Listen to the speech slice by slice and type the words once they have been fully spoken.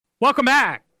Welcome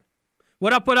back.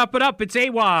 What up, what up, what up? It's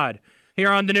Awadd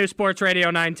here on the new Sports Radio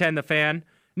 910 The Fan.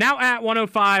 Now at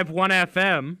 105.1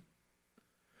 FM.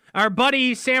 Our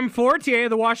buddy Sam Fortier of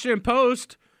the Washington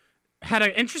Post had an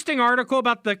interesting article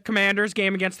about the Commanders'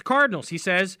 game against the Cardinals. He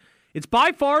says, it's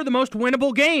by far the most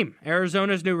winnable game.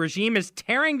 Arizona's new regime is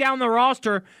tearing down the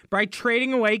roster by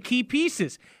trading away key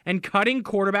pieces and cutting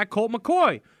quarterback Colt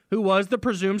McCoy, who was the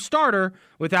presumed starter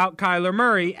without Kyler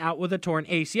Murray out with a torn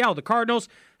ACL. The Cardinals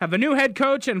have a new head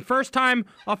coach and first-time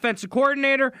offensive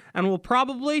coordinator and will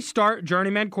probably start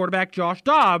journeyman quarterback Josh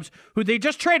Dobbs, who they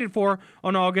just traded for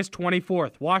on August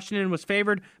 24th. Washington was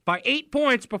favored by 8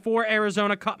 points before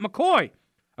Arizona cut McCoy,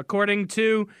 according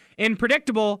to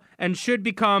Unpredictable, and should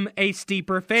become a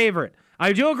steeper favorite.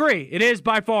 I do agree. It is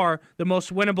by far the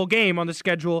most winnable game on the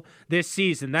schedule this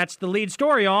season. That's the lead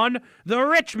story on The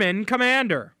Richmond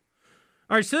Commander.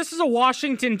 All right, so this is a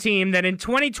Washington team that in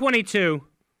 2022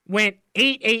 went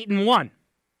 8-8-1.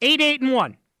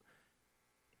 8-8-1.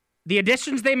 The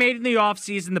additions they made in the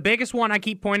offseason, the biggest one I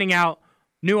keep pointing out,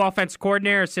 new offensive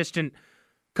coordinator, assistant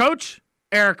coach,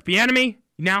 Eric Bieniemy.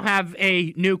 You now have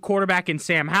a new quarterback in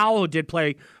Sam Howell, who did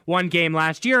play one game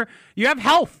last year. You have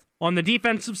health on the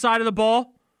defensive side of the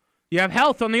ball. You have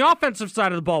health on the offensive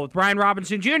side of the ball with Brian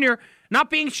Robinson Jr. not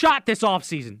being shot this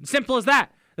offseason. Simple as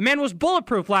that. The man was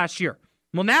bulletproof last year.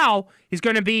 Well, now he's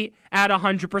going to be at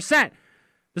 100%.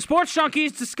 The Sports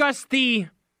Junkies discussed the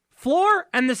floor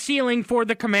and the ceiling for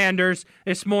the Commanders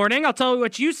this morning. I'll tell you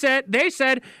what they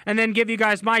said, and then give you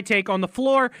guys my take on the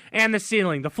floor and the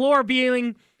ceiling. The floor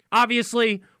being,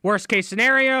 obviously, worst case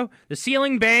scenario. The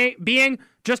ceiling being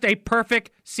just a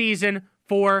perfect season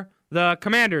for the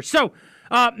Commanders. So,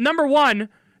 number one,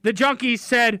 the Junkies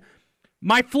said,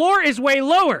 my floor is way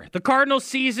lower. The Cardinals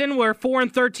season were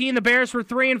 4-13. The Bears were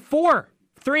 3-4.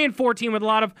 3-14 with a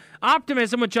lot of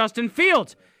optimism with Justin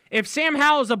Fields. If Sam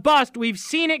Howell is a bust, we've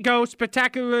seen it go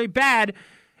spectacularly bad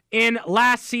in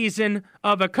last season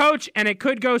of a coach, and it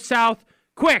could go south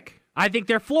quick. I think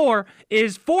their floor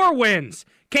is 4 wins.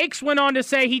 Cakes went on to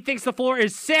say he thinks the floor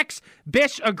is 6.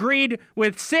 Bish agreed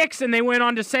with 6, and they went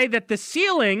on to say that the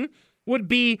ceiling would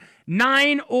be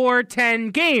 9 or 10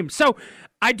 games. So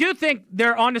I do think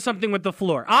they're onto something with the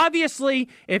floor. Obviously,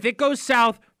 if it goes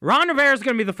south, Ron Rivera is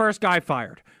going to be the first guy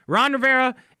fired. Ron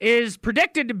Rivera is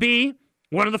predicted to be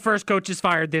one of the first coaches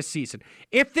fired this season.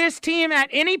 If this team at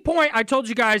any point, I told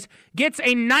you guys, gets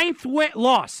a ninth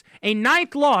loss,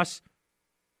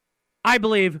 I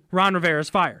believe Ron Rivera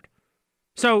is fired.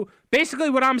 So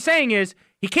basically what I'm saying is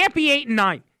he can't be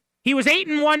 8-9. He was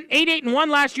 8-1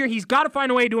 last year. He's got to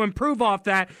find a way to improve off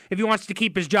that if he wants to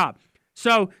keep his job.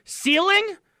 So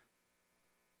ceiling,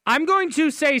 I'm going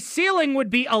to say ceiling would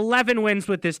be 11 wins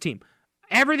with this team.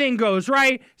 Everything goes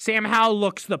right. Sam Howell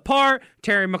looks the part.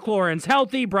 Terry McLaurin's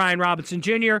healthy. Brian Robinson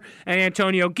Jr. and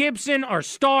Antonio Gibson are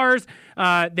stars.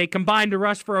 They combined to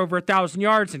rush for over 1,000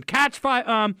 yards and catch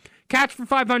for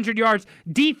 500 yards.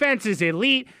 Defense is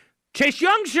elite. Chase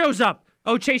Young shows up.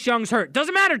 Oh, Chase Young's hurt.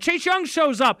 Doesn't matter. Chase Young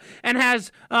shows up and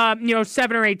has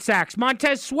 7 or 8 sacks.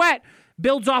 Montez Sweat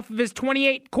builds off of his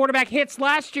 28 quarterback hits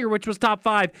last year, which was top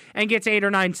 5, and gets 8 or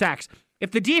 9 sacks.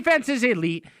 If the defense is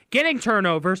elite, getting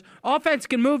turnovers, offense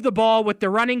can move the ball with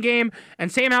the running game,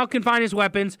 and Sam Howell can find his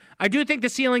weapons, I do think the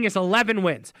ceiling is 11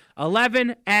 wins,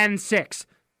 11-6.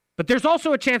 But there's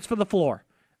also a chance for the floor.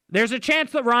 There's a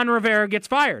chance that Ron Rivera gets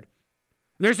fired.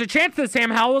 There's a chance that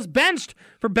Sam Howell is benched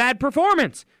for bad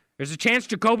performance. There's a chance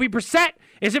Jacoby Brissett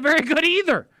isn't very good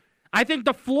either. I think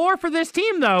the floor for this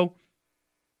team, though,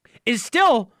 is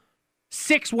still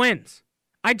 6 wins.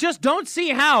 I just don't see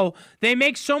how they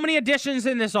make so many additions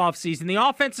in this offseason. The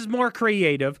offense is more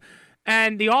creative,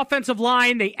 and the offensive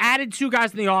line, they added 2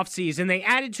 guys in the offseason. They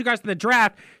added 2 guys in the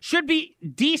draft. Should be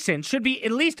decent, should be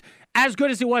at least as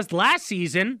good as it was last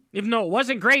season, even though it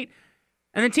wasn't great.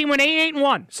 And the team went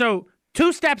 8-1. So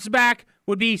 2 steps back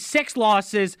would be 6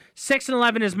 losses.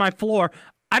 6-11 is my floor.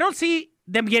 I don't see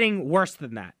them getting worse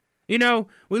than that. You know,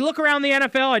 we look around the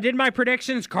NFL. I did my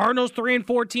predictions. Cardinals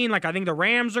 3-14. I think the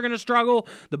Rams are going to struggle.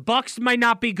 The Bucs might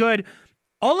not be good.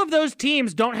 All of those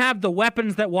teams don't have the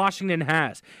weapons that Washington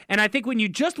has. And I think when you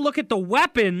just look at the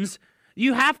weapons,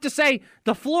 you have to say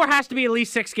the floor has to be at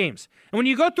least 6 games. And when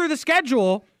you go through the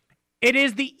schedule, it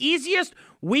is the easiest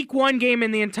Week 1 game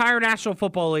in the entire National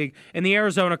Football League in the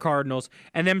Arizona Cardinals,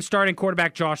 and them starting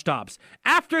quarterback Josh Dobbs.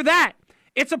 After that,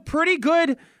 it's a pretty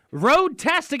good road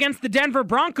test against the Denver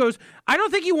Broncos. I don't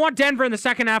think you want Denver in the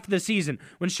second half of the season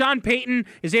when Sean Payton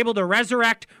is able to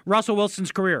resurrect Russell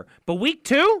Wilson's career. But week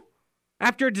 2,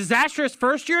 after a disastrous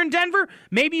first year in Denver,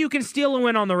 maybe you can steal a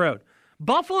win on the road.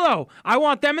 Buffalo, I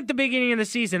want them at the beginning of the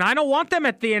season. I don't want them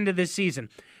at the end of this season.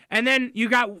 And then you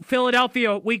got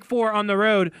Philadelphia week 4 on the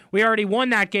road. We already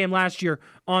won that game last year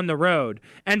on the road.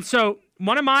 And so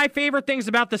one of my favorite things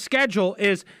about the schedule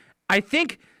is I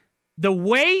think the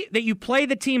way that you play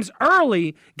the teams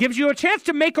early gives you a chance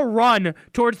to make a run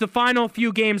towards the final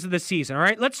few games of the season. All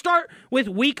right, let's start with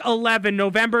week 11,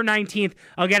 November 19th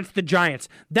against the Giants.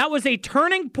 That was a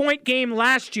turning point game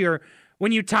last year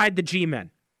when you tied the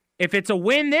G-Men. If it's a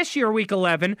win this year, week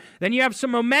 11, then you have some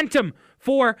momentum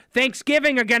for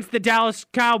Thanksgiving against the Dallas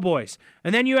Cowboys.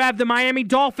 And then you have the Miami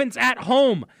Dolphins at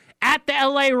home, at the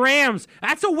LA Rams.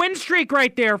 That's a win streak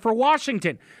right there for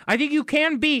Washington. I think you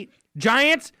can beat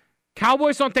Giants,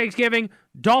 Cowboys on Thanksgiving,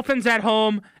 Dolphins at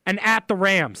home, and at the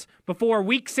Rams. Before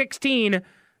week 16,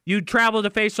 you travel to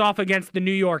face off against the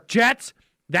New York Jets.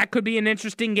 That could be an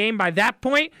interesting game by that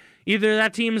point. Either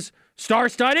that team's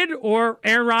star-studded or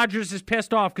Aaron Rodgers is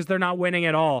pissed off because they're not winning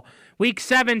at all. Week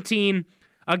 17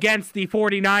 against the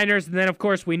 49ers. And then, of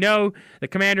course, we know the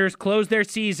Commanders close their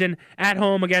season at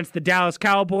home against the Dallas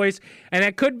Cowboys. And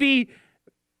that could be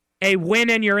a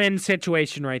win-and-you're-in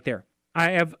situation right there.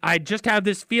 I just have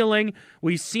this feeling.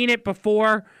 We've seen it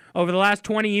before over the last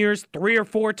 20 years, 3 or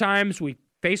 4 times. We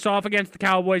face off against the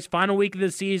Cowboys, final week of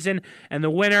the season, and the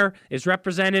winner is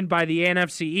represented by the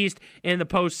NFC East in the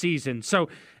postseason. So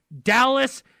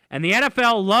Dallas and the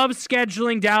NFL love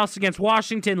scheduling Dallas against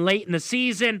Washington late in the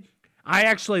season. I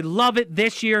actually love it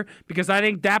this year because I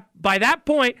think that by that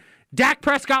point, Dak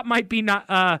Prescott might be not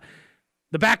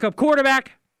the backup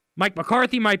quarterback. Mike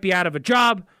McCarthy might be out of a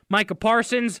job. Micah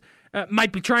Parsons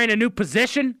might be trying a new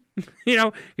position,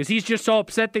 because he's just so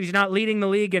upset that he's not leading the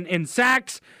league in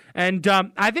sacks. And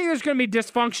I think there's going to be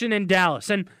dysfunction in Dallas.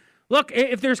 And look,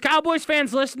 if there's Cowboys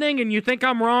fans listening and you think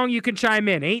I'm wrong, you can chime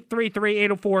in.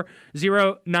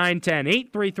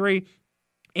 833-804-0910.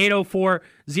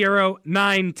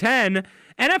 833-804-0910.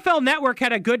 NFL Network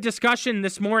had a good discussion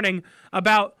this morning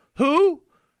about who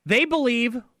they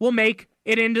believe will make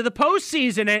it into the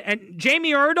postseason. And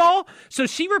Jamie Erdahl, so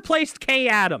she replaced Kay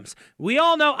Adams. We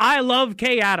all know I love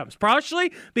Kay Adams,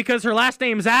 partially because her last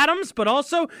name's Adams, but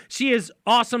also she is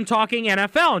awesome talking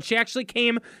NFL, and she actually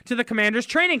came to the Commanders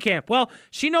training camp. Well,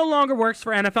 she no longer works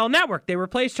for NFL Network. They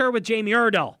replaced her with Jamie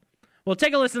Erdahl. Well,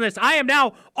 take a listen to this. I am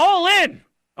now all in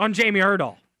on Jamie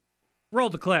Erdahl. Roll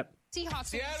the clip.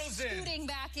 Seahawks are scooting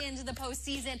back into the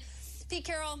postseason. Pete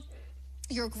Carroll,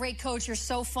 you're a great coach. You're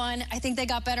so fun. I think they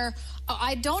got better.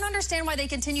 I don't understand why they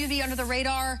continue to be under the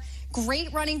radar.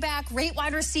 Great running back, great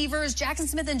wide receivers. Jackson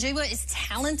Smith-Njigba is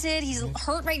talented. He's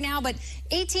hurt right now, but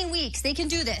 18 weeks. They can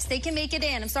do this. They can make it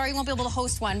in. I'm sorry you won't be able to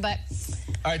host one, but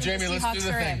all right, Jamie, let's do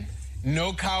the thing.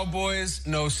 No Cowboys,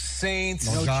 no Saints,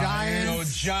 no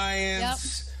Giants,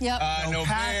 Yep. No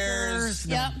Packers, Bears.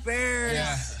 No Bears.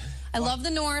 Yeah. I love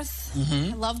the North.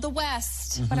 I love the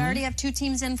West, but I already have 2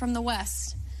 teams in from the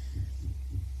West.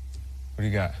 What do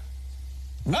you got?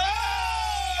 Over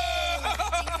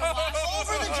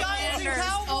the Giants and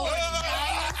Cowboys.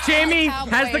 Jamie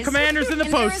has the Commanders in the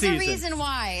postseason. There's a reason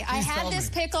why. I had this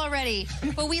pick already,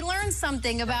 but we learned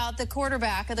something about the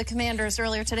quarterback of the Commanders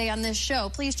earlier today on this show.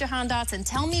 Please, Jahan Dotson,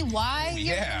 tell me why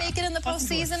you make it in the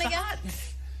postseason again.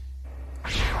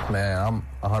 Man, I'm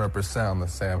 100% on the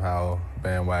Sam Howell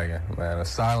bandwagon. Man, a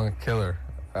silent killer.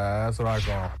 That's what I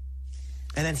call him.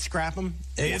 And then scrap him.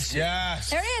 Yes.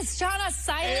 There it is, John, a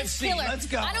silent killer. Let's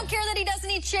go. I don't care that he doesn't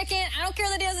eat chicken. I don't care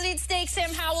that he doesn't eat steak.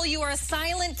 Sam Howell, you are a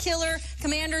silent killer.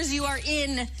 Commanders, you are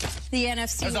in the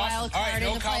NFC wild card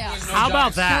in the playoffs. How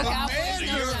about that? No Cowboys, no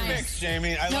You're Giants. fixed,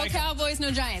 Jamie. No Cowboys,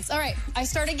 no Giants. All right, I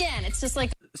start again. It's just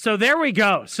like... So there we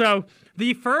go. So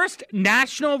the first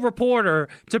national reporter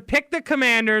to pick the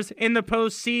Commanders in the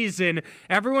postseason.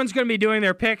 Everyone's going to be doing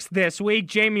their picks this week.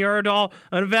 Jamie Erdahl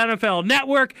of NFL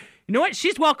Network. You know what?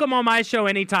 She's welcome on my show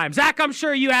anytime. Zach, I'm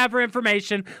sure you have her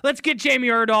information. Let's get Jamie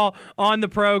Erdahl on the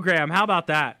program. How about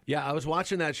that? Yeah, I was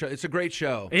watching that show. It's a great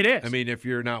show. It is. I mean, if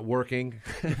you're not working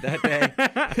that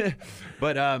day.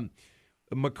 But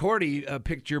McCourty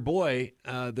picked your boy,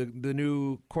 the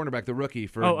new cornerback, the rookie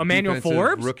for Emmanuel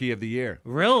Forbes? Rookie of the Year.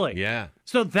 Really? Yeah.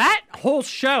 So that whole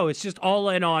show is just all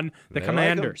in on the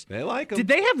Commanders. They like him. Did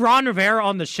they have Ron Rivera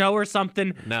on the show or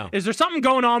something? No. Is there something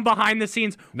going on behind the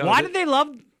scenes? No, Why did they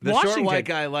love the Washington? short white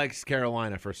guy likes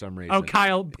Carolina for some reason. Oh,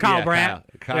 Kyle Yeah, Brandt.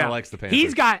 Kyle likes the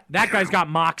Panthers. That guy's got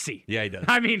moxie. Yeah, he does.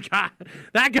 I mean, God,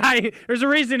 that guy, there's a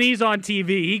reason he's on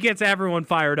TV. He gets everyone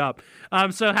fired up.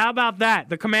 So how about that?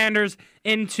 The Commanders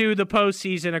into the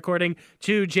postseason, according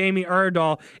to Jamie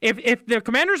Erdahl. If the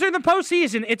Commanders are in the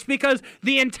postseason, it's because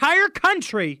the entire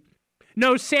country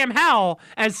knows Sam Howell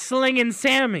as Slingin'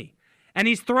 Sammy. and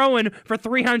he's throwing for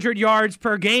 300 yards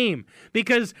per game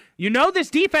because this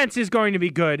defense is going to be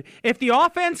good. If the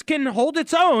offense can hold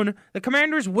its own, the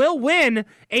Commanders will win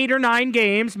 8 or 9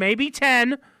 games, maybe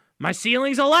 10. My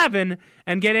ceiling's 11,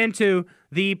 and get into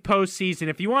the postseason.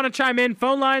 If you want to chime in,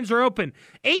 phone lines are open.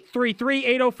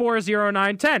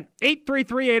 833-804-0910.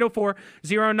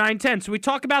 833-804-0910. So we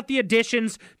talk about the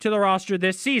additions to the roster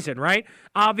this season, right?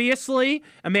 Obviously,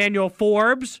 Emmanuel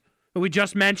Forbes, who we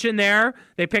just mentioned there.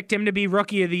 They picked him to be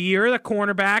Rookie of the Year, the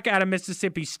cornerback out of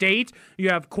Mississippi State. You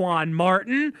have Quan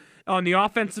Martin. On the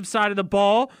offensive side of the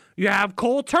ball, you have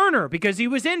Cole Turner because he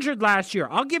was injured last year.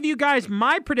 I'll give you guys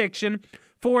my prediction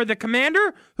for the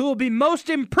Commander, who will be most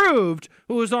improved,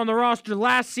 who was on the roster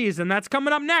last season. That's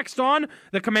coming up next on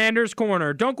the Commander's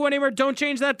Corner. Don't go anywhere. Don't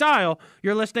change that dial.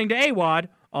 You're listening to Awadd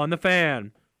on The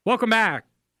Fan. Welcome back.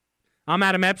 I'm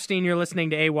Adam Epstein. You're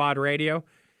listening to Awadd Radio.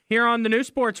 Here on the new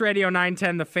Sports Radio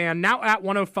 910 The Fan, now at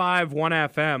 105.1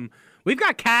 FM. We've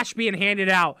got cash being handed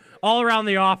out all around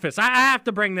the office. I have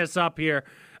to bring this up here.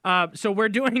 So we're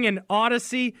doing an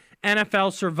Odyssey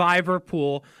NFL Survivor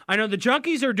pool. I know the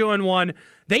Junkies are doing one.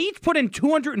 They each put in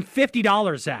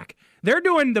 $250, Zach. They're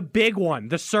doing the big one,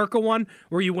 the Circa one,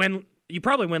 where you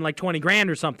probably win like 20 grand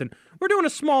or something. We're doing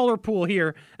a smaller pool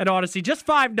here at Odyssey, just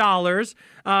 $5.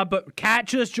 But Kat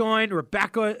just joined.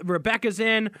 Rebecca's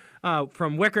in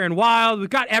from Wicker and Wild. We've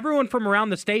got everyone from around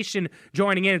the station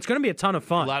joining in. It's going to be a ton of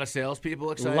fun. A lot of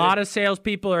salespeople excited. A lot of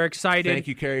salespeople are excited. Thank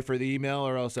you, Carrie, for the email,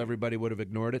 or else everybody would have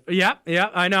ignored it. Yeah,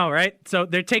 I know, right? So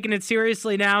they're taking it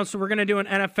seriously now. So we're going to do an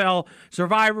NFL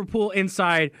Survivor pool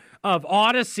inside of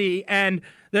Odyssey. And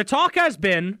the talk has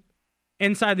been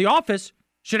inside the office,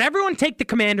 should everyone take the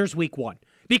Commanders week 1?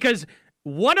 Because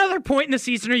what other point in the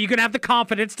season are you going to have the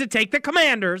confidence to take the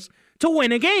Commanders to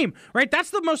win a game, right? That's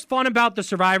the most fun about the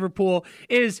Survivor pool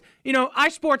is, I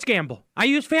sports gamble. I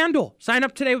use FanDuel. Sign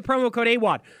up today with promo code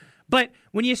AWAD. But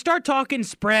when you start talking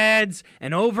spreads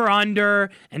and over-under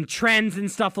and trends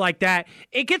and stuff like that,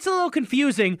 it gets a little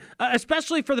confusing,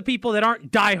 especially for the people that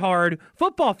aren't diehard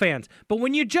football fans. But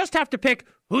when you just have to pick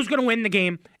who's going to win the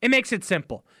game, it makes it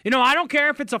simple. I don't care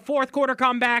if it's a fourth quarter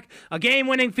comeback, a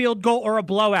game-winning field goal, or a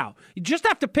blowout. You just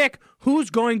have to pick who's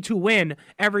going to win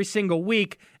every single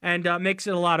week, and makes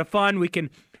it a lot of fun. We can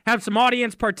have some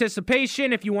audience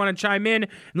participation if you want to chime in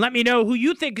and let me know who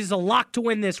you think is a lock to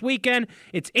win this weekend.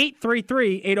 It's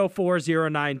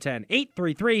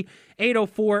 833-804-0910.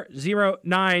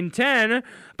 833-804-0910.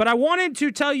 But I wanted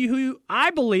to tell you who I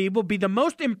believe will be the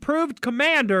most improved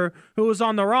Commander who was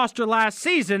on the roster last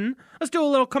season. Let's do a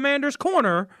little Commander's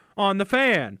Corner on The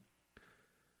Fan.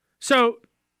 So,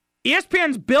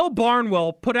 ESPN's Bill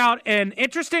Barnwell put out an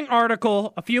interesting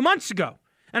article a few months ago.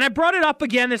 And I brought it up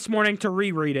again this morning to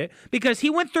reread it because he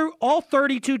went through all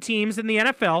 32 teams in the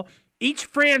NFL, each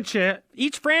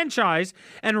franchise,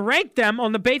 and ranked them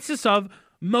on the basis of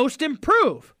most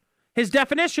improved. His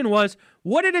definition was,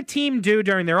 what did a team do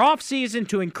during their offseason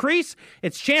to increase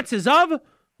its chances of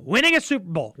winning a Super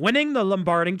Bowl, winning the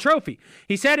Lombardi Trophy?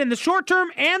 He said in the short term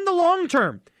and the long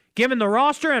term, given the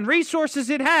roster and resources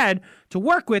it had to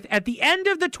work with at the end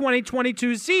of the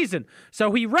 2022 season.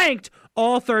 So he ranked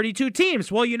all 32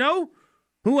 teams. Well,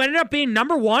 who ended up being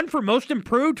number 1 for most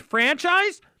improved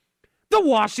franchise? The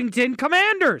Washington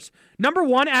Commanders, number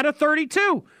 1 out of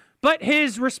 32. But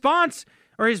his response,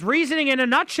 or his reasoning in a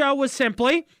nutshell, was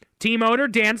simply, team owner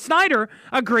Dan Snyder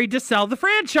agreed to sell the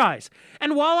franchise.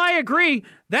 And while I agree,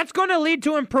 that's going to lead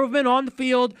to improvement on the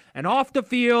field and off the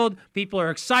field. People are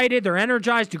excited. They're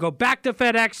energized to go back to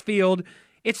FedEx Field.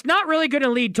 It's not really going to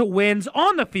lead to wins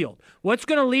on the field. What's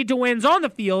going to lead to wins on the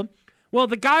field? Well,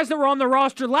 the guys that were on the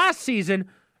roster last season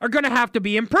are going to have to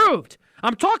be improved.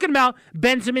 I'm talking about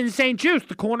Benjamin St-Juste,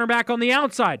 the cornerback on the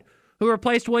outside, who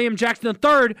replaced William Jackson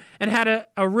III and had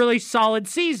a really solid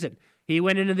season. He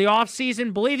went into the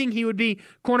offseason believing he would be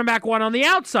cornerback 1 on the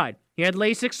outside. He had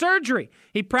LASIK surgery.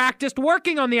 He practiced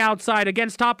working on the outside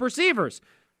against top receivers.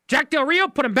 Jack Del Rio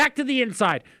put him back to the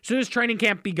inside as soon as training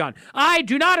camp begun. I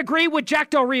do not agree with Jack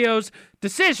Del Rio's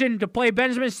decision to play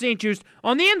Benjamin St-Juste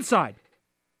on the inside.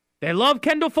 They love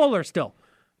Kendall Fuller still,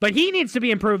 but he needs to be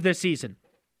improved this season.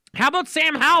 How about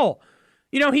Sam Howell?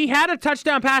 He had a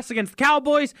touchdown pass against the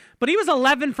Cowboys, but he was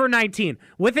 11 for 19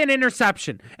 with an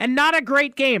interception and not a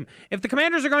great game. If the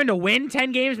Commanders are going to win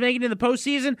 10 games making it to the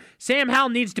postseason, Sam Howell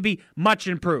needs to be much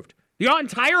improved. The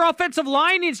entire offensive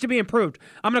line needs to be improved.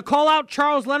 I'm going to call out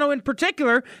Charles Leno in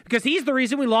particular because he's the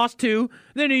reason we lost to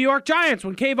the New York Giants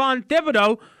when Kayvon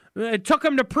Thibodeau took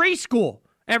him to preschool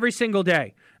every single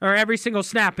day or every single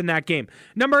snap in that game.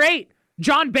 Number 8,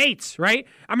 John Bates, right?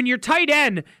 Your tight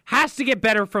end has to get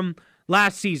better from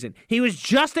last season. He was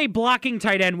just a blocking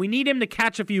tight end. We need him to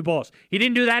catch a few balls. He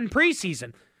didn't do that in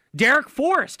preseason. Derek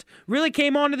Forrest really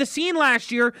came onto the scene last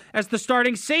year as the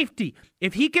starting safety.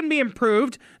 If he can be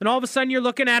improved, then all of a sudden you're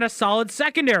looking at a solid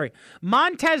secondary.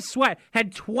 Montez Sweat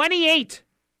had 28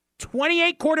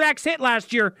 quarterbacks hit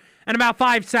last year and about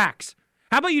 5 sacks.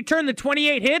 How about you turn the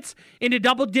 28 hits into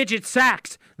double-digit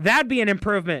sacks? That'd be an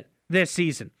improvement this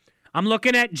season. I'm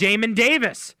looking at Jamin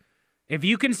Davis. If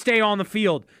you can stay on the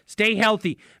field, stay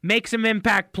healthy, make some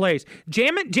impact plays.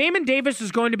 Jamin Davis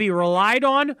is going to be relied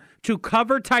on to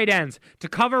cover tight ends, to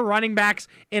cover running backs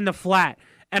in the flat.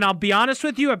 And I'll be honest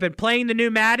with you, I've been playing the new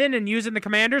Madden and using the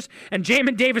Commanders, and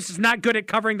Jamin Davis is not good at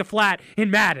covering the flat in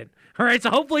Madden. All right, so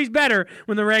hopefully he's better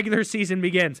when the regular season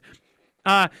begins.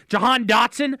 Jahan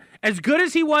Dotson, as good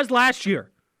as he was last year,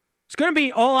 it's going to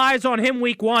be all eyes on him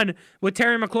week 1 with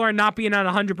Terry McLaurin not being at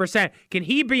 100%. Can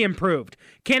he be improved?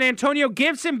 Can Antonio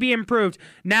Gibson be improved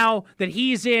now that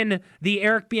he's in the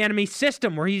Eric Bieniemy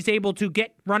system where he's able to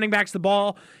get running backs the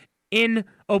ball in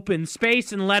open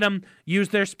space and let them use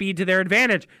their speed to their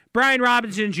advantage? Brian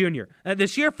Robinson Jr., the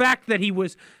sheer fact that he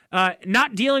was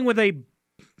not dealing with a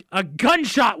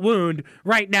gunshot wound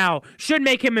right now should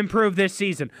make him improve this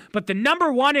season. But the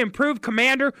number 1 improved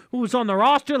commander who was on the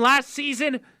roster last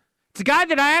season, it's a guy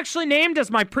that I actually named as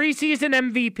my preseason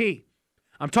MVP.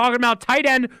 I'm talking about tight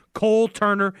end Cole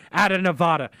Turner out of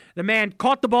Nevada. The man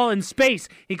caught the ball in space.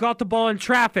 He caught the ball in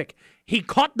traffic. He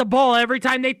caught the ball every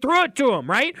time they threw it to him,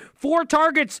 right? 4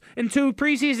 targets in 2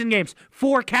 preseason games,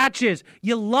 4 catches.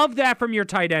 You love that from your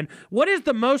tight end. What is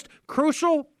the most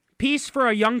crucial piece for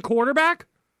a young quarterback?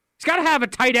 He's got to have a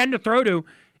tight end to throw to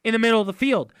in the middle of the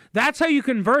field. That's how you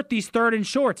convert these 3rd and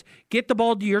shorts. Get the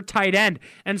ball to your tight end.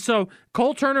 And so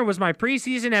Cole Turner was my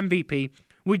preseason MVP.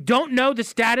 We don't know the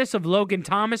status of Logan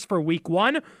Thomas for week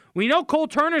 1. We know Cole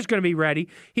Turner's going to be ready.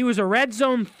 He was a red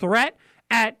zone threat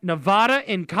at Nevada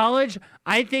in college.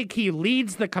 I think he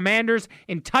leads the Commanders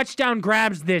in touchdown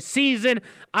grabs this season.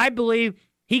 I believe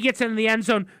he gets into the end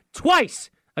zone twice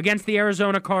against the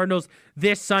Arizona Cardinals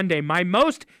this Sunday. My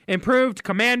most improved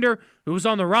Commander who was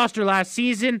on the roster last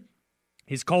season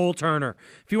is Cole Turner.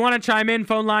 If you want to chime in,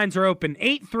 phone lines are open.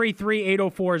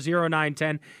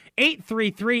 833-804-0910.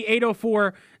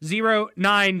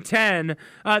 833-804-0910.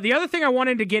 The other thing I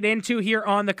wanted to get into here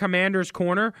on the Commander's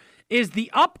Corner is the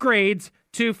upgrades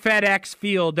to FedEx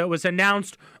Field that was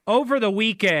announced over the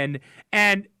weekend.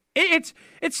 And it's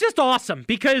just awesome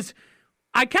because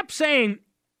I kept saying,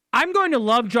 I'm going to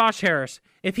love Josh Harris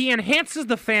if he enhances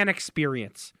the fan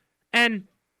experience. And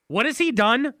what has he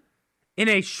done in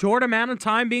a short amount of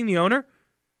time being the owner?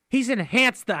 He's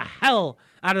enhanced the hell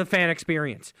out of the fan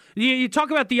experience. You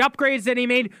talk about the upgrades that he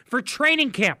made for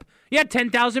training camp. You had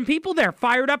 10,000 people there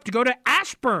fired up to go to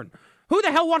Ashburn. Who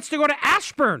the hell wants to go to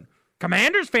Ashburn?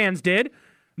 Commanders fans did.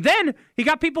 Then he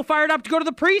got people fired up to go to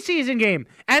the preseason game,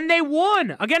 and they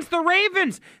won against the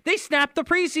Ravens. They snapped the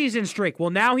preseason streak. Well,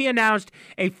 now he announced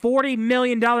a $40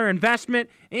 million investment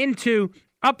into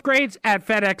upgrades at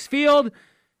FedEx Field,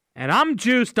 and I'm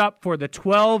juiced up for the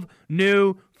 12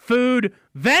 new food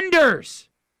vendors.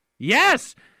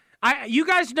 Yes, you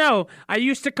guys know I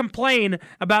used to complain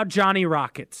about Johnny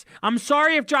Rockets. I'm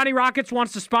sorry if Johnny Rockets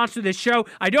wants to sponsor this show.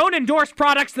 I don't endorse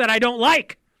products that I don't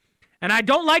like. And I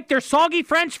don't like their soggy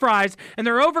French fries and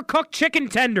their overcooked chicken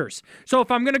tenders. So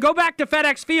if I'm going to go back to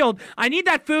FedEx Field, I need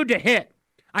that food to hit.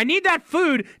 I need that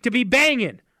food to be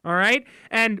banging, all right?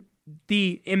 And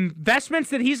the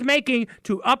investments that he's making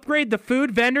to upgrade the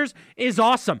food vendors is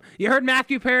awesome. You heard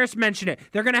Matthew Paris mention it.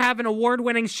 They're going to have an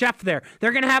award-winning chef there.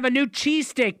 They're going to have a new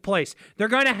cheesesteak place. They're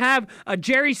going to have a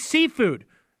Jerry's Seafood.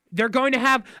 They're going to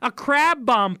have a crab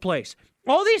bomb place.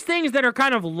 All these things that are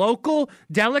kind of local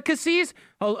delicacies,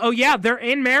 oh yeah, they're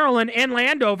in Maryland and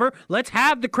Landover. Let's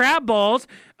have the crab balls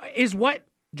is what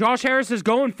Josh Harris is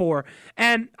going for.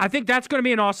 And I think that's going to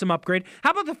be an awesome upgrade. How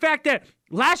about the fact that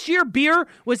last year beer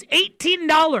was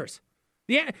 $18?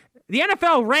 The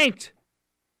NFL ranked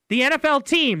the NFL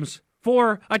teams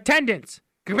for attendance.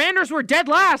 Commanders were dead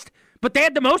last, but they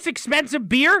had the most expensive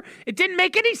beer. It didn't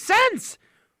make any sense.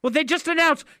 Well, they just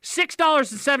announced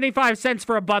 $6.75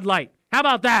 for a Bud Light. How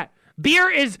about that? Beer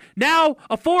is now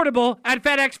affordable at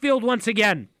FedEx Field once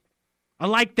again. I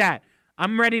like that.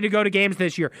 I'm ready to go to games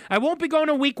this year. I won't be going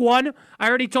to week 1. I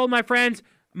already told my friends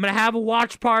I'm going to have a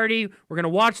watch party. We're going to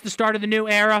watch the start of the new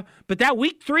era. But that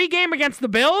week 3 game against the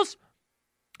Bills,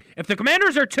 if the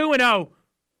Commanders are 2-0,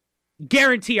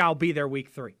 guarantee I'll be there week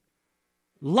 3.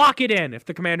 Lock it in. If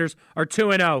the Commanders are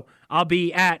 2-0, I'll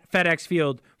be at FedEx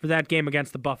Field for that game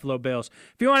against the Buffalo Bills.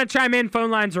 If you want to chime in, phone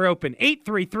lines are open.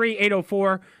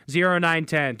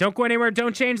 833-804-0910. Don't go anywhere.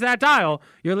 Don't change that dial.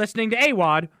 You're listening to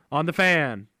Awadd on The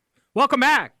Fan. Welcome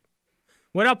back.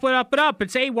 What up, what up, what up?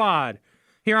 It's Awadd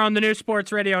here on the new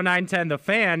Sports Radio 910 The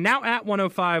Fan, now at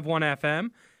 105.1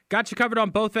 FM. Got you covered on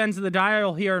both ends of the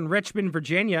dial here in Richmond,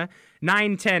 Virginia,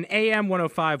 910 AM,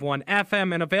 105.1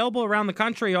 FM, and available around the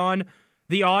country on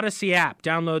the Odyssey app.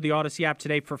 Download the Odyssey app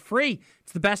today for free.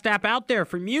 It's the best app out there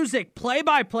for music,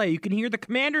 play-by-play. You can hear the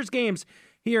Commanders games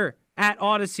here at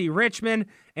Odyssey Richmond,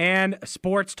 and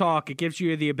sports talk. It gives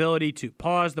you the ability to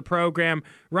pause the program,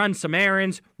 run some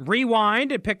errands,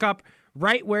 rewind, and pick up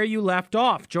right where you left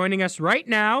off. Joining us right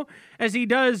now, as he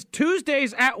does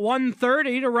Tuesdays at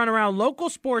 1:30 to run around local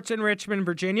sports in Richmond,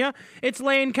 Virginia, it's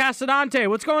Lane Casadonte.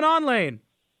 What's going on, Lane?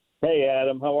 Hey,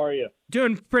 Adam. How are you?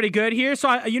 Doing pretty good here. So,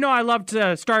 I love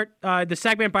to start the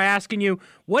segment by asking you,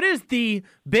 what is the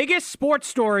biggest sports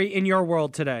story in your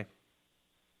world today?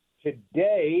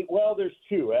 Today, well, there's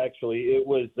two, actually. It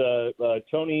was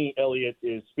Tony Elliott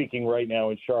is speaking right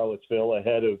now in Charlottesville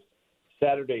ahead of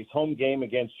Saturday's home game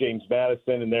against James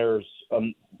Madison, and there's a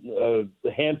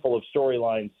handful of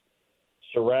storylines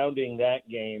surrounding that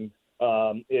game.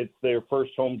 It's their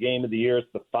first home game of the year.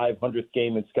 It's the 500th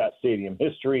game in Scott Stadium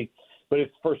history, but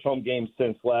it's the first home game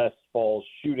since last fall's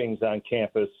shootings on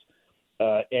campus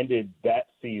ended that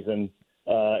season,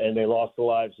 and they lost the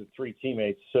lives of three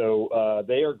teammates. So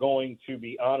they are going to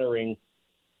be honoring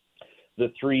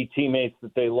the three teammates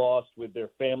that they lost with their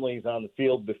families on the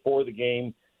field before the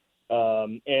game.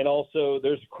 And also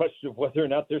there's a question of whether or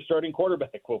not their starting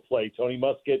quarterback will play. Tony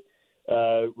Muskett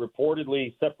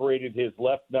reportedly separated his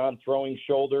left non-throwing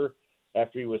shoulder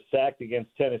after he was sacked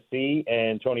against Tennessee,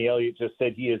 and Tony Elliott just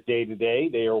said he is day-to-day.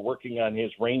 They are working on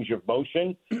his range of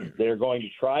motion. They're going to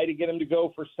try to get him to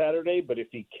go for Saturday, but if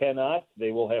he cannot,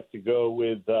 they will have to go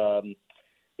with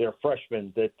their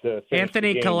freshman that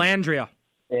Anthony Calandria.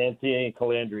 Anthony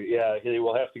Calandria, yeah. They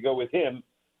will have to go with him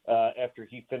after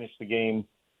he finished the game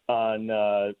on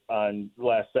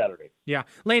last Saturday. Yeah.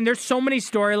 Lane, there's so many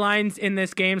storylines in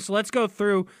this game, so let's go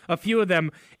through a few of them.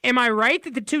 Am I right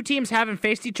that the two teams haven't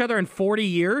faced each other in 40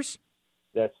 years?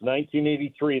 That's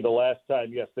 1983, the last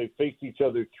time. Yes, they faced each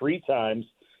other three times,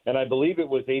 and I believe it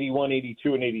was 81,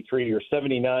 82, and 83, or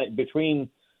 79. Between,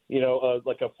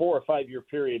 like a 4 or 5 year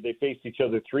period, they faced each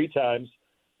other three times.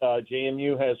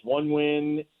 JMU has one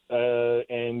win,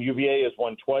 and UVA has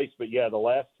won twice. But, yeah, the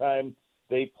last time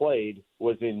they played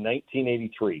was in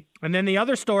 1983. And then the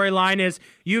other storyline is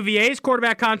UVA's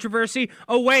quarterback controversy.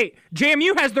 Oh, wait,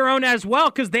 JMU has their own as well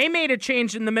because they made a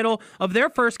change in the middle of their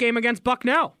first game against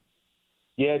Bucknell.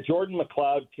 Yeah, Jordan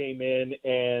McLeod came in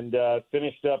and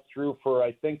finished up through for,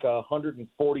 I think,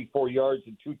 144 yards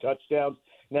and 2 touchdowns.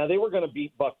 Now, they were going to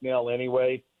beat Bucknell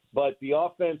anyway, but the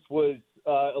offense was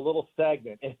a little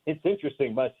stagnant. And it's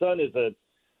interesting. My son is a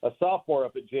sophomore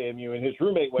up at JMU, and his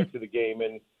roommate went to the game,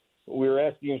 and we were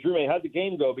asking his roommate, how'd the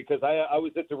game go? Because I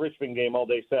was at the Richmond game all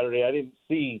day Saturday. I didn't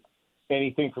see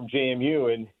anything from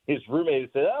JMU, and his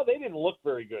roommate said, they didn't look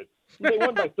very good. They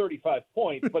won by 35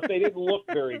 points, but they didn't look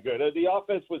very good. The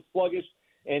offense was sluggish,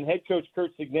 and head coach Kurt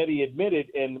Cignetti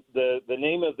admitted, and the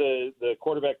name of the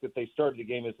quarterback that they started the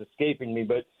game is escaping me,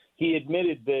 but he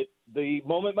admitted that the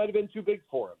moment might have been too big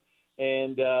for him.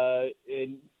 And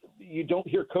you don't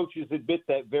hear coaches admit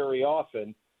that very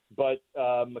often. But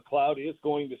McLeod is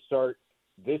going to start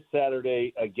this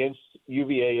Saturday against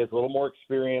UVA. Has a little more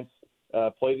experience,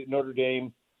 played at Notre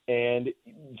Dame, and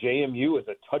JMU is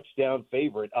a touchdown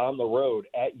favorite on the road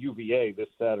at UVA this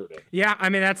Saturday. Yeah, I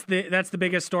mean, that's the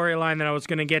biggest storyline that I was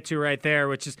going to get to right there,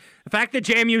 which is the fact that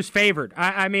JMU's favored.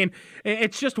 I mean,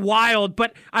 it's just wild.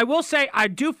 But I will say, I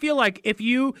do feel like if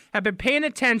you have been paying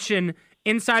attention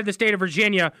inside the state of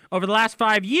Virginia over the last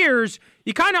 5 years,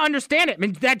 you kind of understand it. I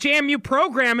mean, that JMU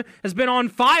program has been on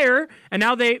fire, and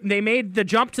now they made the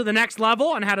jump to the next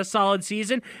level and had a solid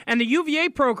season. And the UVA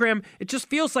program, it just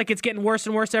feels like it's getting worse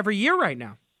and worse every year right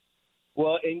now.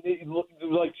 Well, and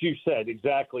like you said,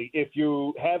 exactly. If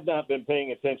you have not been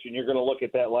paying attention, you're going to look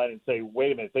at that line and say,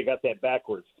 wait a minute, they got that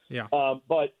backwards. Yeah.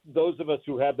 But those of us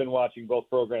who have been watching both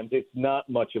programs, it's not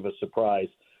much of a surprise.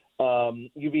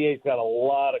 UVA's got a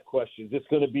lot of questions. It's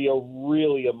going to be a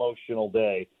really emotional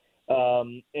day,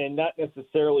 and not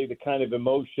necessarily the kind of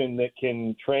emotion that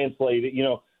can translate it.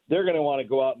 They're going to want to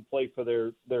go out and play for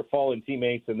their fallen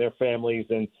teammates and their families,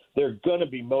 and they're going to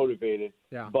be motivated.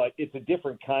 Yeah. But it's a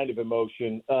different kind of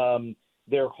emotion.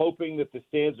 They're hoping that the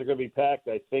stands are going to be packed.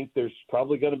 I think there's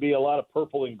probably going to be a lot of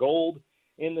purple and gold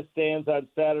in the stands on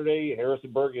Saturday.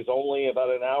 Harrisonburg is only about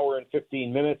an hour and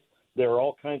 15 minutes There are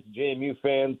all kinds of JMU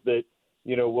fans that,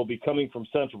 will be coming from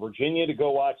Central Virginia to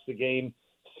go watch the game.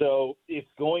 So it's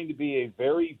going to be a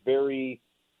very, very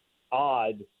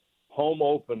odd home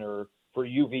opener for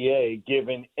UVA,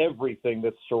 given everything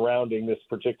that's surrounding this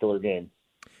particular game.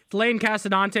 It's Lane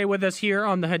Casadonte with us here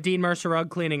on the Hadeen Mercer Rug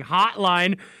Cleaning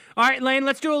Hotline. All right, Lane,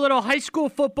 let's do a little high school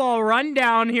football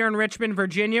rundown here in Richmond,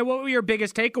 Virginia. What were your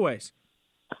biggest takeaways?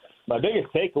 My biggest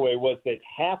takeaway was that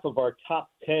half of our top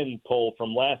 10 poll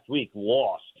from last week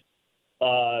lost.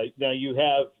 Now you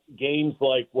have games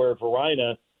like where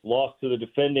Verina lost to the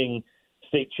defending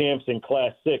state champs in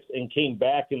Class 6 and came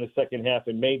back in the second half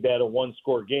and made that a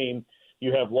one-score game.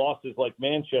 You have losses like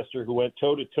Manchester, who went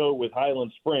toe-to-toe with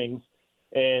Highland Springs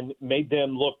and made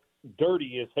them look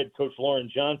dirty, as head coach Lauren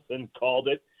Johnson called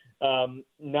it.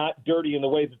 Not dirty in the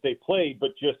way that they played,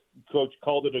 but just coach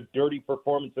called it a dirty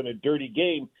performance and a dirty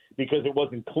game because it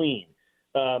wasn't clean.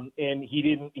 And he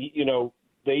didn't,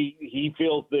 he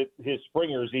feels that his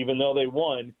Springers, even though they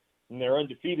won and they're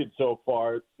undefeated so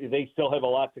far, they still have a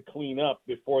lot to clean up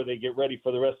before they get ready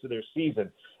for the rest of their season.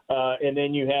 And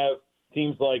then you have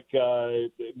teams like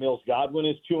Mills Godwin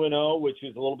is 2-0, which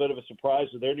is a little bit of a surprise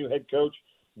with their new head coach.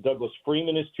 Douglas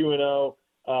Freeman is 2-0.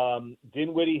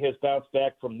 Dinwiddie has bounced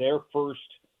back from their first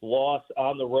loss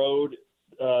on the road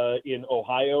in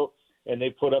Ohio, and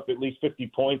they put up at least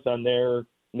 50 points on their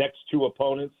next two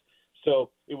opponents.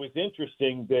 So it was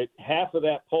interesting that half of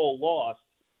that poll lost,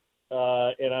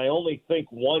 and I only think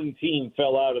one team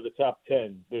fell out of the top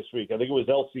 10 this week. I think it was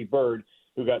LC Bird,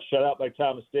 who got shut out by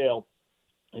Thomas Dale,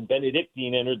 and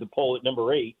Benedictine entered the poll at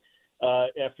number 8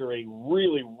 after a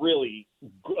really, really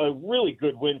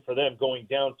good win for them, going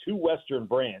down to Western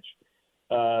Branch,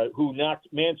 who knocked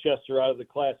Manchester out of the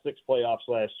Class 6 playoffs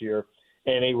last year,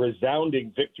 and a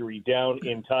resounding victory down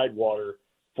in Tidewater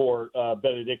for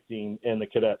Benedictine and the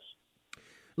Cadets.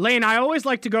 Lane, I always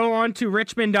like to go on to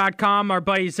Richmond.com. Our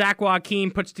buddy Zach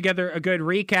Joaquin puts together a good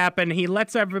recap, and he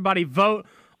lets everybody vote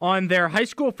on their high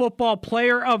school football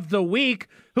player of the week.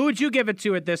 Who would you give it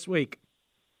to this week?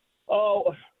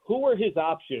 Oh, who were his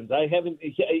options? I haven't.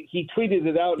 He tweeted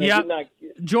it out. And yep. I did not.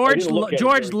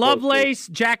 George Lovelace,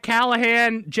 Jack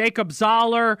Callahan, Jacob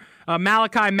Zoller,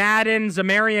 Malachi Madden,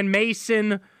 Zamarian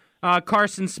Mason,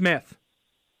 Carson Smith.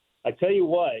 I tell you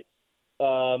what.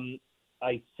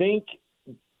 I think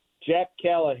Jack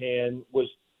Callahan was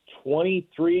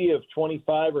 23 of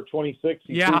 25 or 26.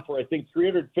 He threw for, I think,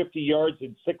 350 yards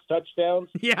and 6 touchdowns.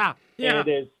 Yeah. And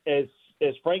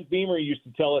as Frank Beamer used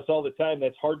to tell us all the time,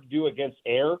 that's hard to do against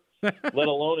air, let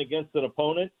alone against an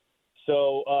opponent.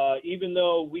 So even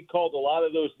though we called a lot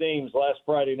of those names last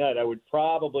Friday night, I would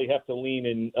probably have to lean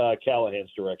in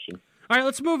Callahan's direction. All right,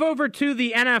 let's move over to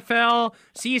the NFL.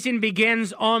 Season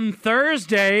begins on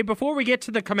Thursday. Before we get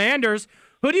to the Commanders,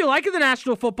 who do you like in the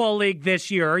National Football League this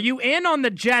year? Are you in on the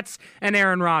Jets and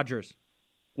Aaron Rodgers?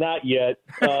 Not yet.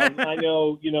 I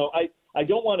know, I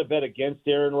don't want to bet against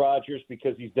Aaron Rodgers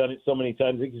because he's done it so many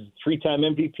times. I think he's a 3-time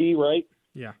MVP, right?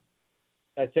 Yeah.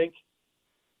 I think.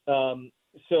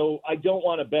 So I don't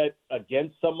want to bet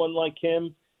against someone like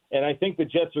him. And I think the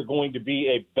Jets are going to be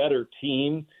a better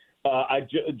team. I'm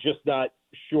just not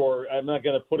sure. I'm not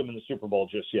going to put them in the Super Bowl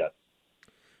just yet.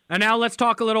 And now let's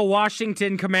talk a little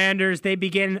Washington Commanders. They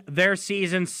begin their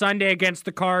season Sunday against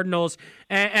the Cardinals.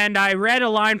 And I read a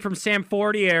line from Sam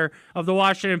Fortier of the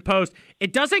Washington Post.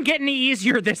 It doesn't get any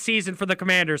easier this season for the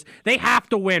Commanders. They have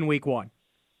to win week 1.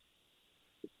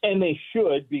 And they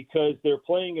should, because they're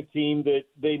playing a team that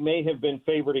they may have been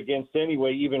favored against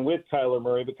anyway, even with Kyler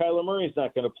Murray. But Kyler Murray's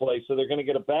not going to play, so they're going to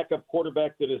get a backup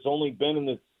quarterback that has only been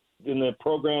in the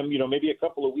program, maybe a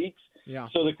couple of weeks. Yeah.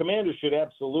 So the Commanders should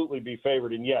absolutely be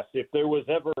favored. And yes, if there was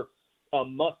ever a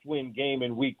must-win game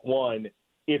in week 1,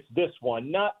 it's this one.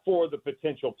 Not for the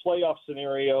potential playoff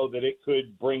scenario that it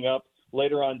could bring up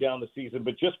later on down the season,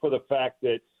 but just for the fact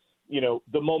that,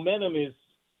 the momentum is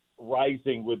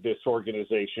rising with this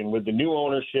organization, with the new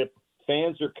ownership.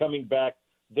 Fans are coming back.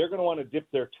 They're going to want to dip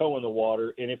their toe in the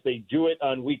water. And if they do it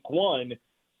on week 1,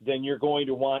 then you're going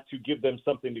to want to give them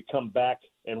something to come back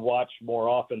and watch more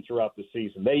often throughout the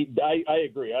season. I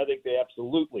agree. I think they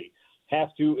absolutely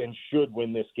have to and should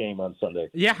win this game on Sunday.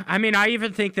 Yeah, I mean, I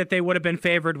even think that they would have been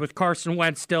favored with Carson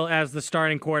Wentz still as the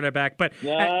starting quarterback. But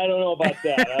no, I don't know about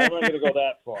that. I'm not going to go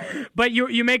that far. But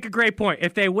you make a great point.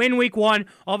 If they win week 1,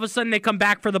 all of a sudden they come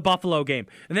back for the Buffalo game.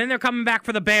 And then they're coming back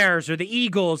for the Bears or the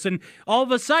Eagles. And all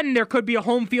of a sudden there could be a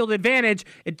home field advantage.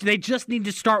 They just need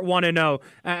to start 1-0.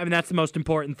 I mean, that's the most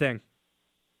important thing.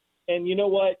 And you know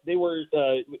what? They were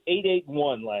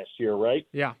 8-1 last year, right?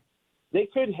 Yeah. They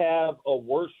could have a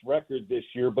worse record this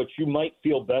year, but you might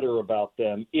feel better about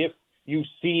them if you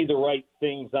see the right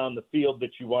things on the field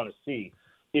that you want to see.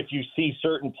 If you see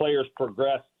certain players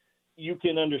progress, you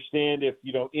can understand if,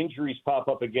 injuries pop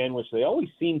up again, which they always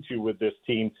seem to with this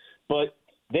team, but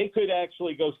they could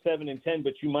actually go 7-10,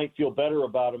 but you might feel better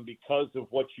about them because of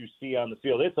what you see on the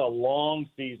field. It's a long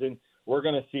season. We're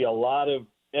going to see a lot of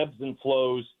ebbs and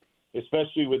flows,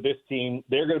 especially with this team.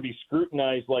 They're going to be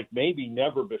scrutinized like maybe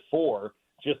never before,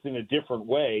 just in a different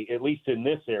way, at least in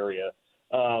this area.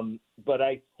 But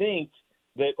I think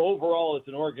that overall as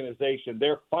an organization,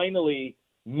 they're finally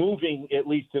moving at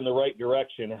least in the right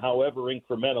direction, however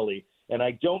incrementally. And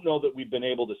I don't know that we've been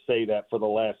able to say that for the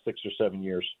last 6 or 7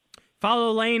 years.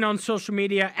 Follow Lane on social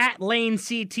media at Lane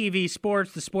CTV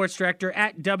Sports, the sports director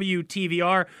at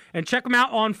WTVR, and check him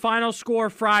out on Final Score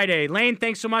Friday. Lane,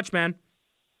 thanks so much, man.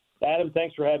 Adam,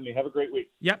 thanks for having me. Have a great week.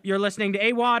 Yep, you're listening to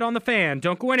Awadd on The Fan.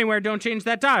 Don't go anywhere. Don't change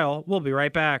that dial. We'll be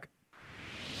right back.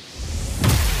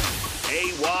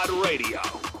 Awadd Radio.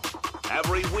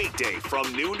 Every weekday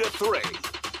from noon to 3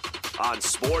 on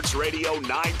Sports Radio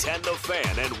 910 The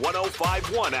Fan and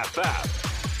 105.1 FM.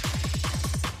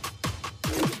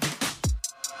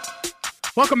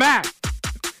 Welcome back.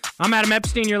 I'm Adam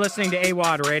Epstein. You're listening to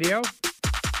Awadd Radio.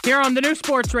 Here on the new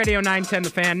Sports Radio 910 The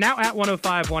Fan, now at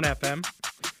 105.1 FM.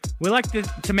 We like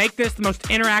to make this the most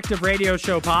interactive radio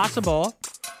show possible.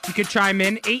 You could chime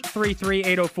in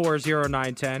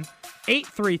 833-804-0910.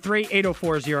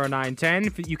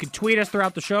 833-804-0910. You can tweet us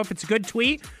throughout the show. If it's a good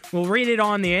tweet, we'll read it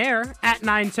on the air at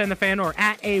 910 The Fan or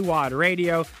at Awadd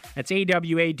Radio. That's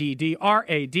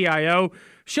AWADDRADIO.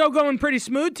 Show going pretty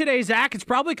smooth today, Zach. It's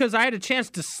probably because I had a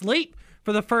chance to sleep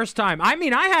for the first time. I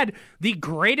mean, I had the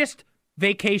greatest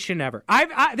vacation ever.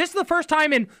 This is the first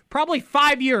time in probably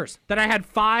 5 years that I had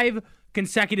 5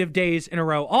 consecutive days in a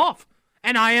row off.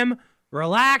 And I am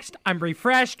relaxed, I'm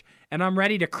refreshed, and I'm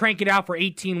ready to crank it out for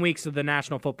 18 weeks of the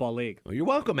National Football League. Well, you're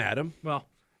welcome, Adam. Well,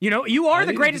 you are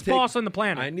the greatest boss on the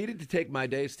planet. I needed to take my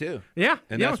days, too. Yeah.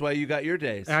 And that's why you got your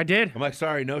days. I did. I'm like,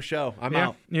 sorry, no show. I'm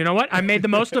out. You know what? I made the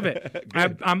most of it.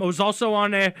 I was also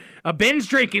on a binge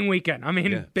drinking weekend. I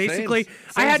mean, basically,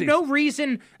 I had no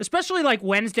reason, especially like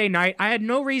Wednesday night, I had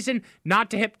no reason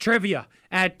not to hit trivia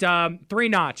at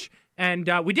 3-Notch. And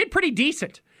we did pretty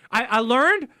decent. I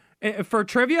learned for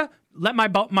trivia, let my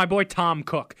boy Tom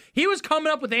cook. He was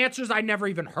coming up with answers I never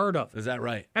even heard of. Is that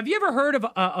right? Have you ever heard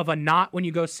of a knot when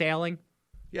you go sailing?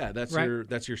 Yeah, that's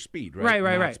your speed, right?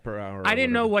 Right. Knots per hour. I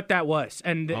didn't know what that was.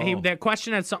 And that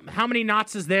question had something. How many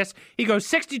knots is this? He goes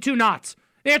 62 knots.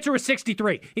 The answer was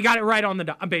 63. He got it right on the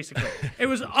dot, basically. It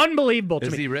was unbelievable to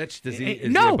me. Is he rich? Is he a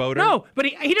boater? No, but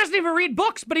he doesn't even read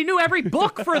books, but he knew every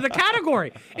book for the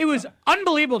category. It was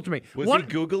unbelievable to me. Was he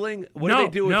Googling? What do they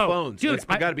do with phones? Dude, it's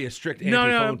got to be a strict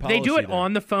anti-phone policy. They do it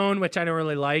on the phone, which I don't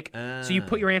really like. So you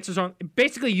put your answers on.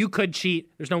 Basically, you could cheat.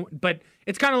 But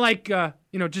it's kind of like,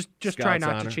 just try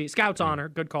not to cheat. Scout's honor.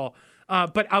 Good call.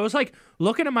 But I was like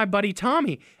looking at my buddy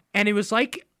Tommy, and it was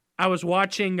like I was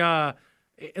watching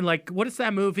what is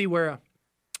that movie where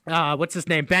what's his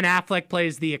name? Ben Affleck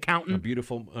plays the accountant. Not a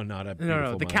beautiful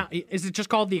No. Is it just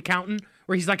called The Accountant,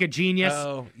 where he's like a genius?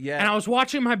 Oh, yeah. And I was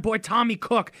watching my boy Tommy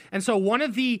cook, and so one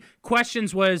of the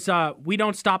questions was, "We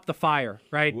don't stop the fire,"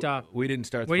 right? We didn't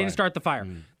start. We didn't start the fire.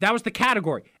 That was the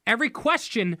category. Every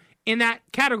question in that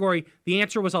category, the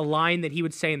answer was a line that he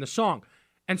would say in the song.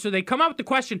 And so they come out with the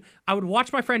question. I would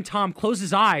watch my friend Tom close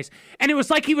his eyes, and it was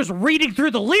like he was reading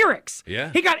through the lyrics. Yeah.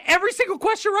 He got every single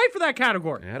question right for that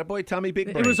category. Attaboy, Tommy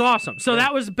Big Brain. It was awesome. So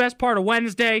that was the best part of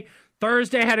Wednesday.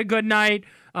 Thursday had a good night.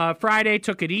 Friday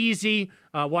took it easy,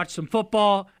 watched some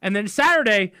football. And then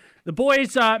Saturday, the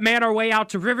boys made our way out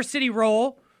to River City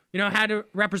Roll. Had to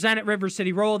represent at River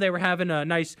City Roll. They were having a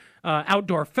nice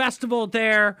outdoor festival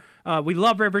there. We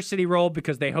love River City Roll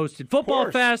because they hosted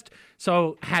Football Fest.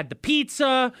 So had the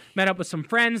pizza, met up with some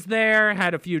friends there,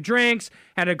 had a few drinks,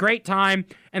 had a great time.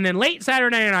 And then late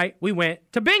Saturday night, we went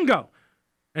to bingo.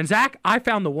 And Zach, I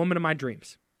found the woman of my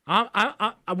dreams.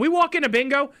 We walk into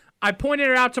bingo. I pointed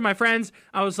it out to my friends.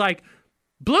 I was like,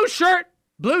 blue shirt,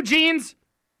 blue jeans,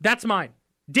 that's mine.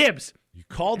 Dibs. You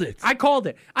called it. I called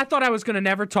it. I thought I was going to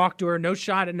never talk to her. No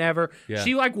shot at never. Yeah.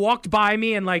 She walked by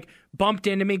me and bumped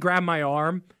into me, grabbed my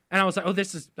arm. And I was like,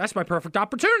 that's my perfect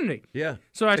opportunity. Yeah.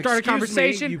 So I started a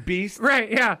conversation. Me, you beast. Right,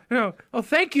 yeah. Oh,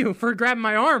 thank you for grabbing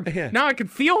my arm. Yeah. Now I can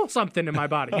feel something in my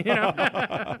body,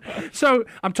 So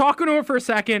I'm talking to her for a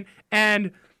second,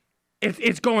 and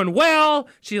it's going well.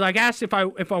 She asked if I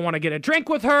want to get a drink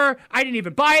with her. I didn't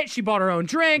even buy it. She bought her own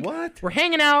drink. What? We're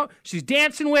hanging out. She's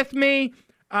dancing with me.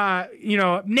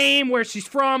 Name, where she's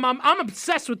from. I'm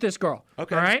obsessed with this girl.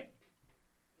 Okay. All right.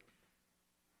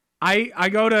 I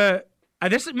go to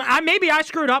Maybe I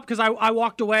screwed up because I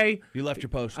walked away. You left your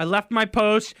post. I left my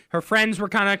post. Her friends were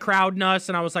kind of crowding us,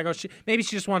 and I was like, oh, maybe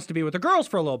she just wants to be with the girls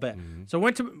for a little bit. Mm-hmm. So I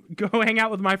went to go hang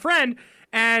out with my friend,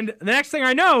 and the next thing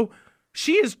I know,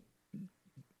 she's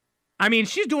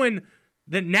doing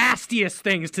the nastiest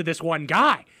things to this one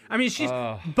guy. I mean, she's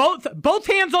both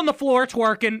hands on the floor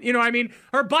twerking. You know what I mean?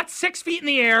 Her butt's 6 feet in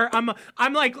the air.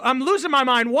 I'm losing my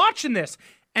mind watching this.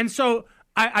 And so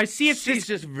I see she's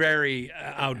just very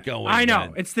outgoing. I know.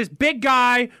 Man. It's this big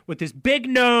guy with this big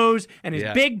nose and his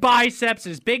big biceps,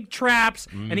 his big traps,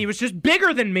 and he was just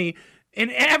bigger than me in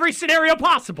every scenario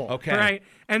possible. Okay. Right?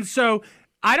 And so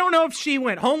I don't know if she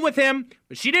went home with him,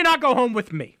 but she did not go home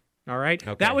with me. All right?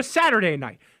 Okay. That was Saturday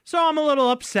night. So I'm a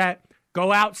little upset.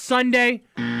 Go out Sunday.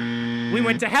 We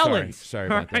went to Helen's. Sorry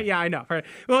about that. Yeah, I know.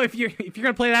 Well, if you're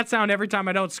gonna play that sound every time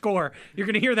I don't score, you're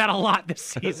gonna hear that a lot this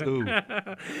season.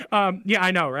 Yeah,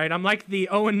 I know, right? I'm like the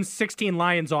 0-16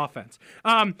 Lions offense.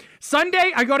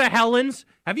 Sunday, I go to Helen's.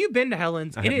 Have you been to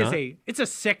Helen's? It's a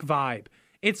sick vibe.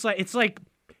 It's like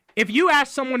if you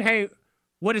ask someone, hey,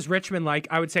 what is Richmond like?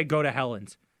 I would say go to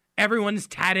Helen's. Everyone's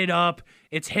tatted up.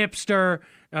 It's hipster.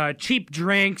 Cheap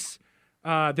drinks.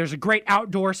 There's a great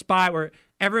outdoor spot where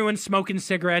everyone's smoking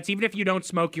cigarettes. Even if you don't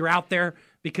smoke, you're out there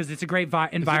because it's a great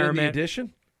environment. Is it in the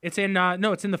Edition? It's in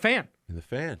it's in the Fan. In the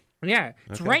Fan. Yeah,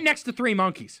 it's right next to Three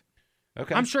Monkeys.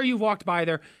 Okay. I'm sure you've walked by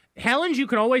there. Helen's, you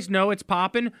can always know it's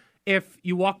popping if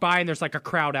you walk by and there's like a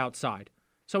crowd outside.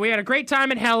 So we had a great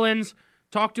time at Helen's,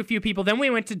 talked to a few people. Then we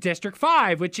went to District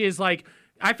 5, which is like,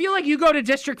 I feel like you go to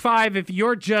District 5 if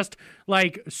you're just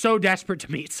like so desperate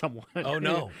to meet someone. Oh,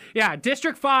 no. Yeah,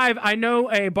 District 5, I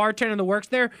know a bartender that works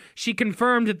there. She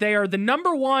confirmed that they are the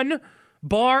 #1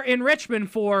 bar in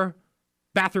Richmond for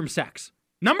bathroom sex.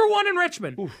 #1 in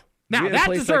Richmond. Oof. Now, that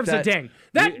deserves a ding.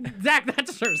 That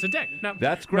deserves a ding. No,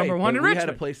 that's great. #1 in Richmond. We had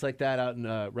a place like that out in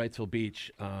Wrightsville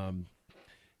Beach.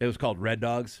 It was called Red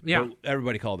Dogs. Yeah.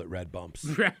 Everybody called it Red Bumps.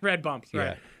 Red Bumps, right.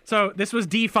 Yeah. So this was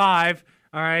D5.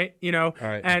 All right, All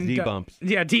right, and D-bumps.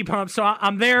 D-bumps. So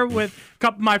I'm there with a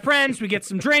couple of my friends. We get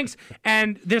some drinks,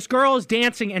 and this girl is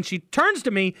dancing, and she turns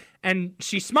to me, and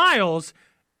she smiles,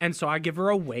 and so I give her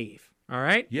a wave. All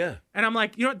right? Yeah. And I'm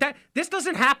like, this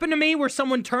doesn't happen to me where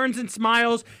someone turns and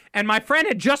smiles. And my friend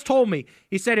had just told me,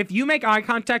 he said, if you make eye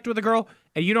contact with a girl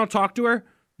and you don't talk to her,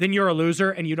 then you're a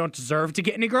loser, and you don't deserve to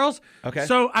get any girls. Okay.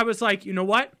 So I was like, you know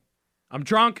what? I'm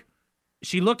drunk.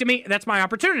 She looked at me. That's my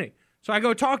opportunity. So I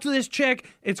go talk to this chick.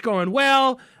 It's going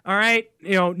well. All right.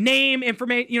 Name,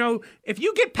 information. If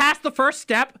you get past the first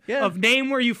step of name,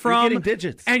 where you from. You're getting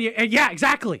digits. And yeah,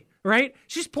 exactly. Right.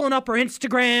 She's pulling up her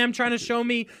Instagram, trying to show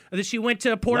me that she went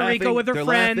to Puerto Rico with her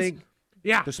friends. Laughing.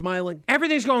 Yeah. They're smiling.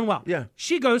 Everything's going well. Yeah.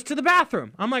 She goes to the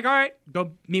bathroom. I'm like, all right,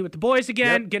 go meet with the boys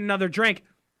again, get another drink.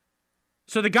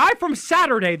 So the guy from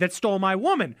Saturday that stole my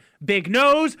woman, big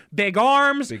nose, big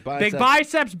arms, big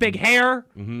biceps, big hair.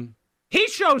 Mm-hmm. He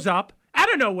shows up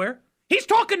out of nowhere. He's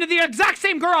talking to the exact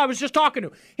same girl I was just talking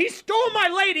to. He stole my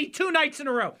lady 2 nights in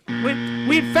a row.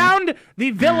 We found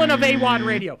the villain of Awadd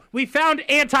Radio. We found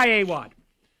anti-Awadd.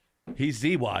 He's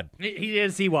Z-Wad. He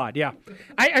is Z-Wad, yeah.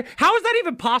 How is that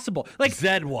even possible? Like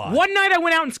Z-Wad. One night I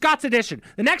went out in Scott's Edition.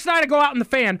 The next night I go out in the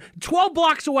Fan, 12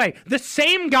 blocks away. The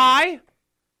same guy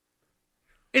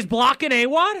is blocking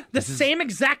Awadd? The same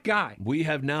exact guy. We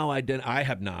have now I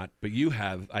have not, but you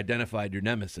have identified your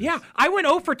nemesis. Yeah, I went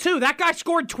 0 for 2. That guy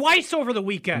scored twice over the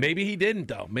weekend. Maybe he didn't,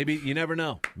 though. Maybe you never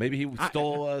know. Maybe he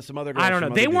stole some other girls. I don't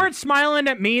know. They weren't smiling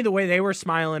at me the way they were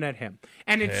smiling at him.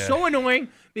 And it's so annoying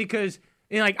because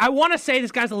I want to say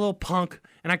this guy's a little punk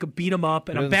and I could beat him up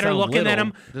and I'm better looking than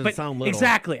him. But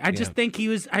exactly. I just think he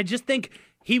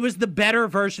was the better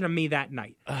version of me that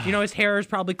night. His hair is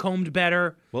probably combed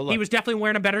better. Well, look, he was definitely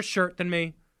wearing a better shirt than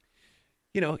me.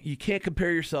 You can't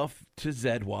compare yourself to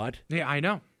Z-Wad. Yeah, I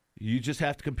know. You just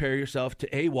have to compare yourself to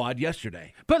Awadd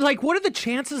yesterday. But, what are the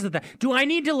chances of that? Do I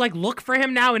need to, look for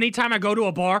him now anytime I go to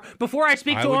a bar? Before I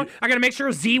speak to him, I got to make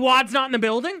sure Z-Wad's not in the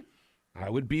building? I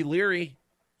would be leery.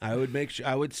 I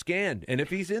would scan. And if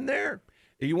he's in there,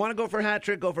 if you want to go for a hat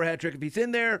trick, go for a hat trick. If he's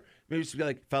in there, maybe just be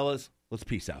like, fellas, let's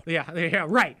peace out. Yeah,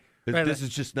 right. This is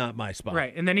just not my spot.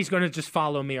 Right, and then he's going to just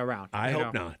follow me around. I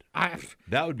hope not.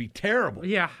 That would be terrible.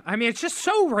 Yeah, it's just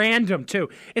so random, too.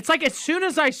 It's like as soon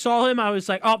as I saw him, I was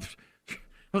like, oh,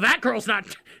 well, that girl's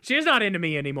she's not into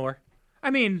me anymore.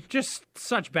 Just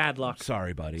such bad luck.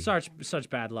 Sorry, buddy. Such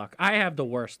bad luck. I have the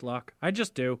worst luck. I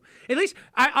just do. At least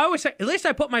I always say, at least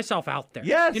I put myself out there.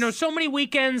 Yes. So many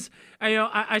weekends,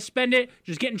 I spend it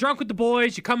just getting drunk with the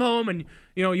boys. You come home and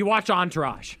you watch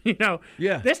Entourage.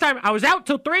 Yeah. This time I was out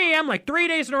till 3 a.m. 3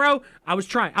 days in a row. I was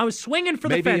trying. I was swinging for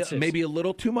the fences. Maybe a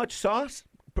little too much sauce.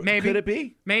 Maybe. Could it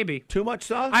be? Maybe. Too much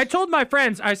sauce? I told my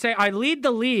friends, I say I lead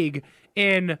the league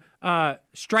in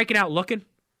striking out looking,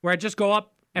 where I just go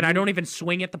up and I don't even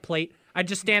swing at the plate. I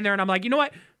just stand there and I'm like, you know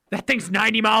what? That thing's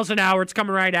 90 miles an hour. It's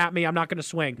coming right at me. I'm not going to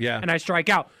swing. Yeah. And I strike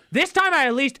out. This time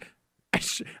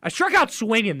I struck out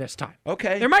swinging this time.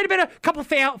 Okay. There might have been a couple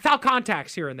foul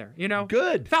contacts here and there, you know?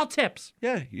 Good. Foul tips.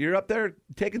 Yeah, you're up there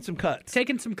taking some cuts.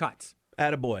 Taking some cuts.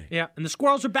 Attaboy. Yeah, and the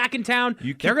Squirrels are back in town.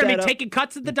 You keep They're going to that be up. taking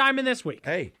cuts at the Diamond this week.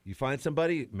 Hey, you find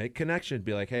somebody, make connection.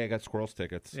 Be like, hey, I got Squirrels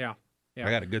tickets. Yeah. I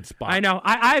got a good spot. I know.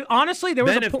 I honestly, there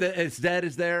was then a if his dad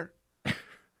is there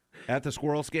at the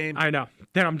Squirrels game, I know.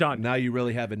 Then I'm done. now you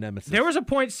really have a nemesis. There was a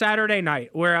point Saturday night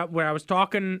where I was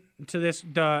talking to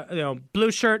the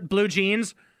blue shirt, blue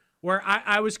jeans, where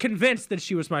I was convinced that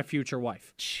she was my future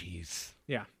wife. Jeez.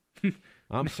 Yeah.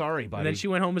 I'm sorry, buddy. And then she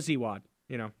went home with Z-Wad,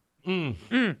 you know.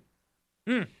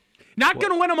 Not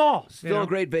going to win them all. Still a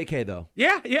great vacay, though.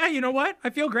 Yeah, you know what? I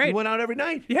feel great. You went out every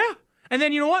night. Yeah. And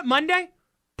then you know what? Monday,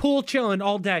 pool chilling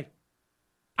all day.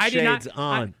 Shades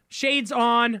on. Shades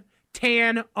on,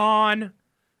 tan on,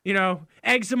 you know,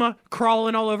 eczema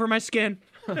crawling all over my skin.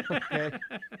 Okay.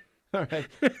 All right.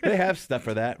 They have stuff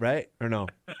for that, right? Or no?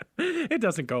 It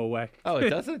doesn't go away. Oh, it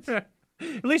doesn't?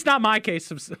 At least not my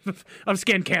case of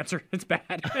skin cancer. It's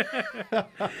bad.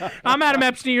 I'm Adam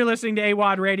Epstein. You're listening to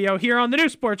Awadd Radio here on the new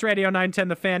Sports Radio 910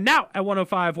 The Fan, now at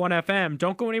 105.1 FM.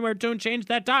 Don't go anywhere. Don't change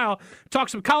that dial. Talk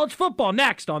some college football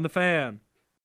next on The Fan.